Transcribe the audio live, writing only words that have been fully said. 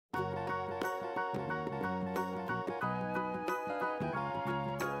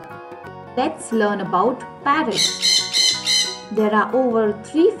Let's learn about parrots. There are over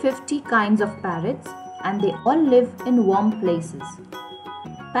 350 kinds of parrots and they all live in warm places.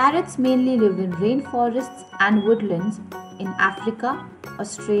 Parrots mainly live in rainforests and woodlands in Africa,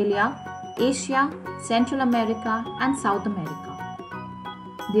 Australia, Asia, Central America, and South America.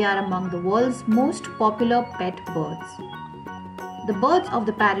 They are among the world's most popular pet birds. The birds of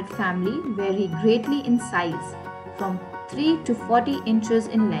the parrot family vary greatly in size, from 3 to 40 inches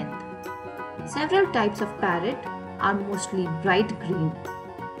in length. Several types of parrot are mostly bright green.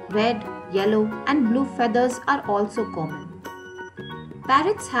 Red, yellow, and blue feathers are also common.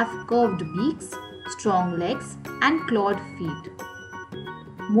 Parrots have curved beaks, strong legs, and clawed feet.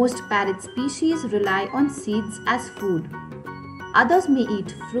 Most parrot species rely on seeds as food. Others may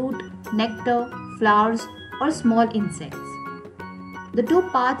eat fruit, nectar, flowers, or small insects. The two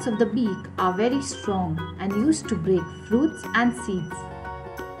parts of the beak are very strong and used to break fruits and seeds.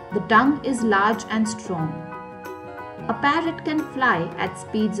 The tongue is large and strong. A parrot can fly at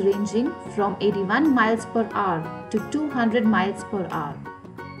speeds ranging from 81 miles per hour to 200 miles per hour.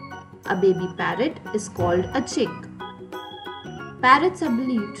 A baby parrot is called a chick. Parrots are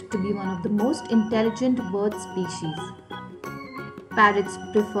believed to be one of the most intelligent bird species. Parrots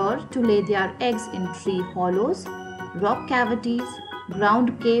prefer to lay their eggs in tree hollows, rock cavities,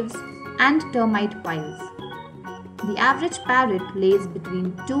 ground caves, and termite piles. The average parrot lays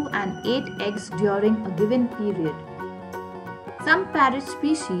between 2 and 8 eggs during a given period. Some parrot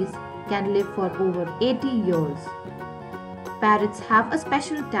species can live for over 80 years. Parrots have a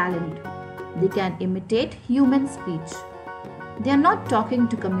special talent. They can imitate human speech. They are not talking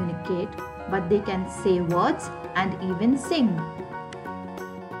to communicate, but they can say words and even sing.